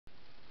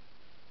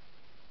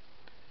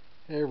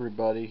Hey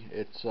everybody,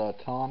 it's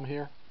Tom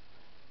here,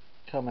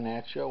 coming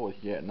at you with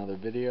yet another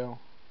video.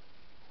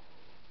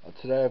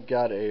 Today I've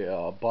got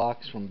a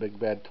box from Big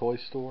Bad Toy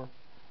Store,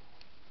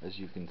 as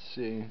you can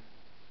see.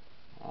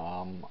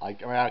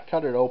 I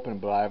cut it open,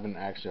 but I haven't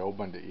actually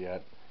opened it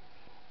yet,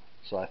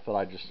 so I thought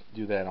I'd just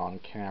do that on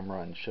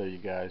camera and show you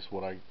guys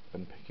what I've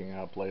been picking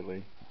up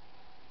lately.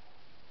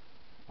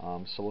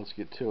 So let's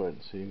get to it.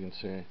 So you can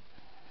see,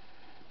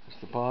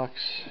 here's the box.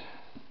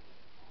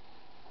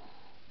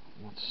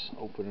 Let's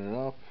open it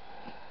up.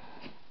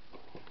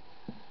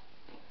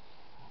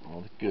 All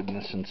the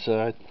goodness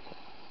inside.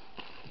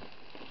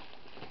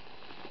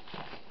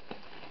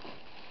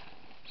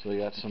 So we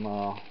got some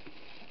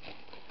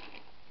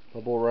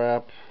bubble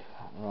wrap,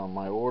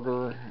 my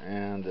order,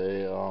 and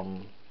a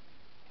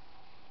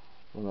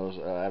one of those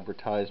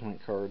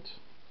advertisement cards.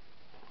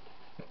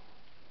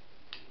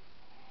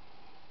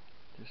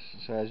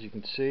 So as you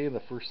can see,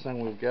 the first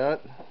thing we've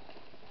got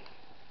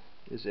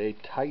is a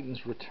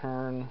Titans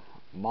Return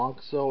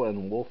Monxo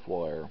and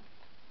Wolfwire.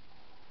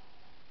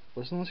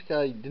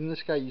 Didn't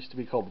this guy used to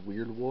be called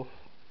Weird Wolf?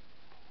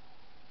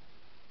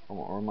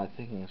 Or am I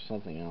thinking of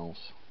something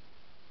else?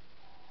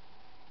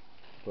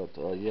 But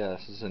yeah,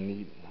 this is a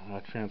neat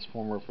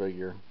Transformer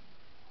figure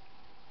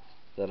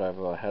that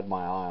I've had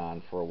my eye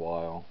on for a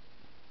while.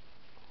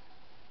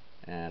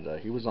 And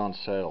he was on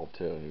sale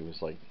too. He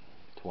was like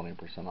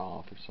 20%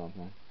 off or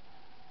something.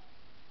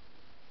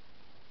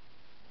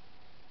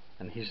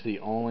 And he's the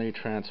only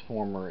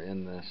Transformer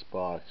in this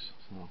box.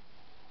 So,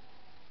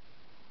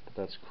 but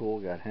that's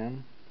cool, got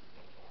him.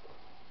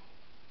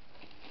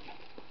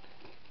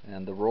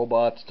 And the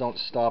robots don't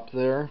stop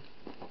there.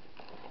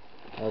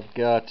 I've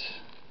got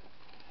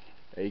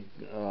a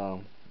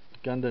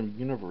Gundam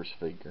Universe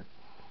figure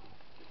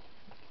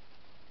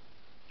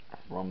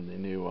from the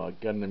new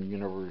Gundam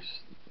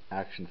Universe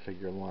action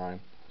figure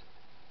line.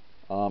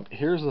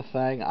 Here's the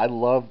thing, I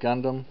love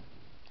Gundam.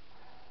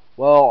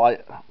 Well,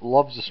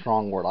 love's a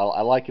strong word.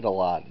 I like it a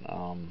lot.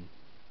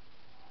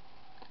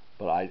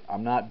 But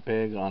I'm not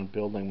big on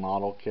building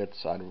model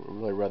kits. I'd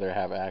really rather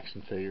have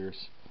action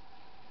figures.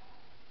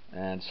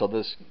 And so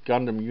this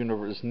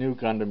new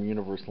Gundam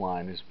Universe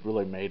line is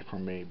really made for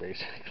me,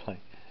 basically,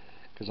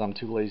 because I'm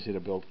too lazy to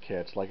build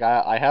kits. Like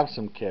I have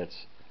some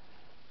kits,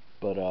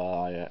 but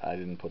I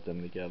didn't put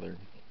them together.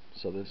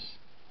 So this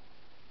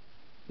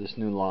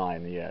new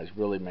line, yeah, is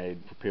really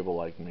made for people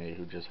like me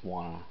who just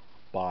want to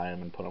buy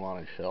them and put them on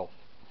a shelf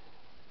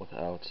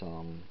without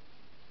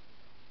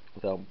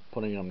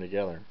putting them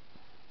together.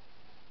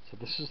 So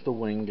this is the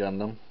Wing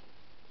Gundam.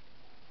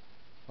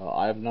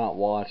 I have not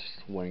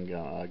watched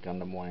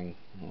Gundam Wing.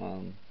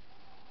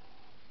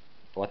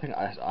 Well, I think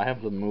I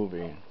have the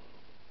movie.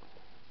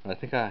 I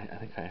think I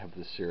have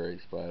the series,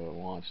 but I haven't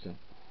watched it.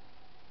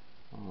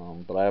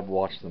 But I have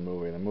watched the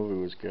movie. The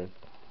movie was good.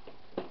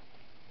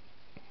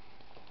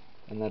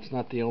 And that's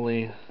not the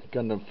only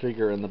Gundam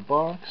figure in the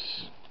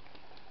box.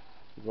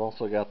 We've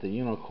also got the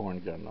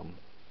Unicorn Gundam.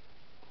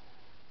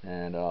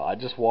 And I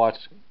just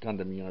watched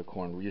Gundam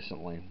Unicorn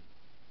recently.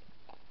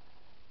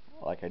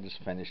 Like I just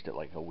finished it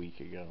like a week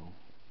ago.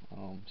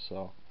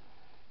 So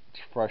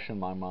it's fresh in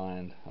my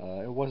mind.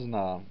 It was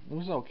an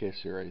okay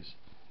series.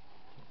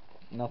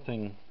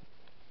 Nothing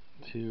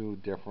too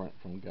different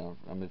from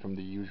from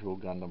the usual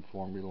Gundam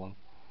formula.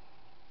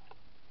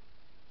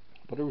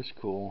 But it was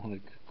cool.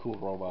 And cool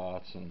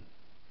robots and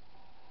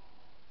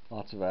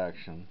lots of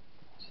action.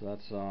 So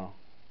that's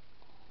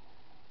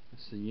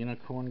the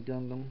Unicorn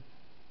Gundam.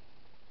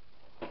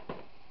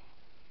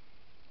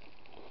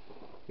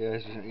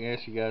 Yes,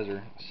 you guys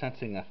are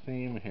sensing a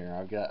theme here.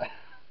 I've got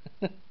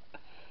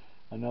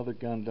another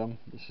Gundam.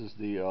 This is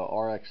the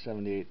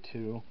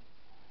RX-78-2,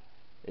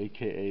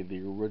 aka the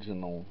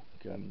original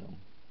Gundam.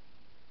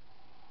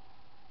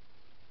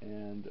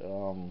 And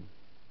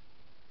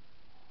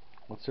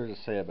what's there to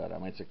say about it? I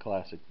mean, it's a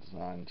classic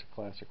design. It's a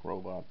classic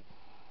robot.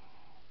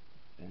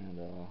 And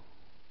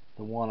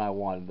the one I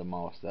wanted the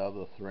most out of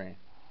the three,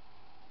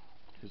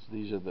 because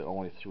these are the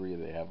only three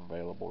they have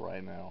available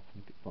right now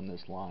from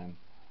this line.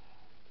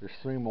 There's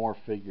 3 more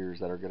figures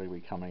that are going to be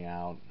coming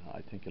out,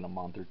 I think, in a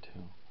month or 2.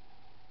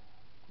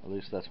 At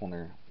least that's when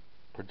they're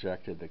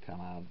projected to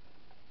come out.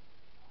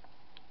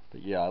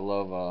 But yeah, I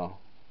love,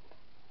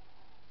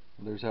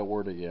 there's that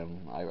word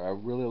again. I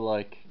really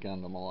like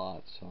Gundam a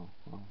lot, so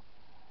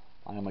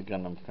I am a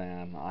Gundam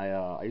fan.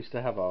 I used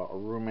to have a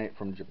roommate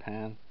from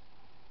Japan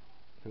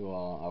who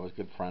I was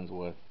good friends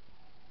with,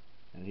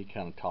 and he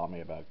kind of taught me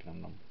about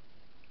Gundam.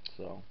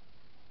 So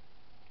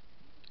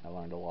I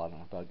learned a lot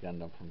about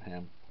Gundam from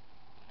him.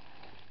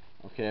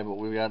 Okay, but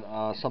we've got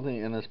something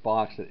in this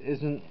box that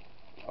isn't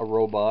a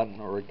robot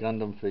or a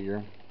Gundam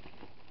figure.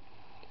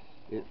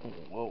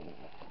 Whoa,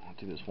 I'll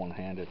do this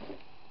one-handed.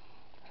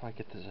 Try to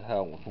get this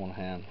out with one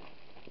hand.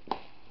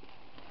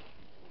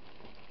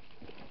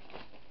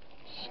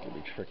 It's gonna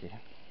be tricky.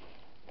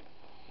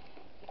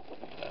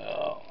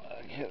 Oh,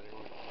 okay,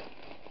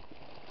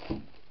 there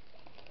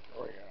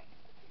we go.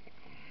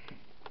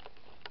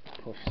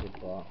 Push the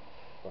box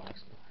back.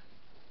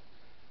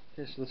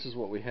 Okay, so this is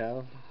what we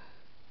have.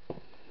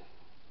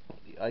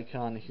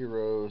 Icon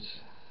Heroes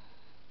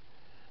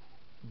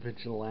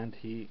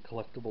Vigilante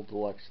Collectible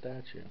Deluxe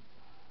statue.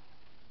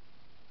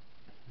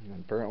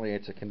 And apparently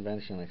it's a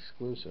convention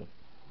exclusive.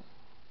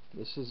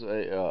 This is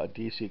a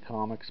DC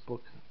comic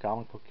book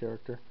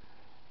character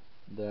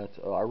that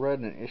I read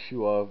an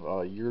issue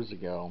of years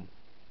ago,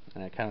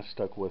 and it kind of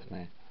stuck with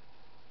me.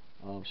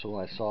 So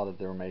when I saw that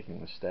they were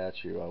making the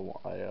statue, I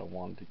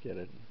wanted to get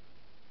it.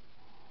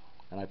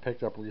 And I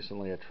picked up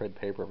recently a trade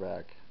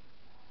paperback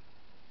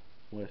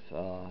with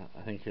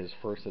I think his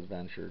first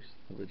adventures,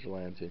 the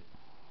Vigilante.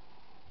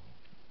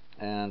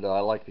 And I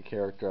like the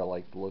character, I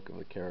like the look of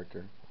the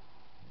character.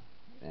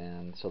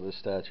 And so this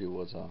statue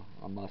was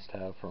a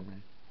must-have for me.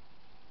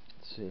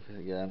 Let's see if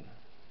again.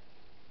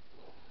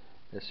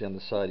 You see on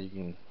the side you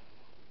can,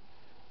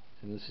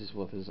 and this is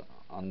with his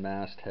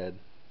unmasked head.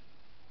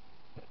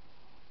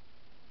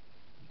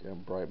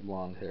 Got bright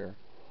blonde hair.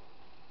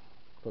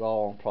 But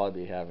I'll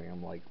probably be having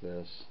him like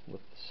this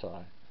with the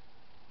side.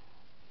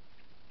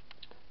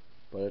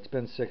 But it's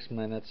been 6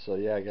 minutes, so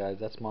yeah, guys,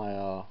 that's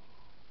my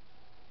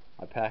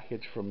my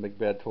package from Big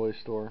Bad Toy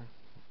Store.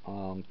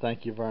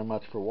 Thank you very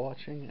much for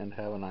watching, and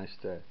have a nice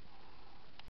day.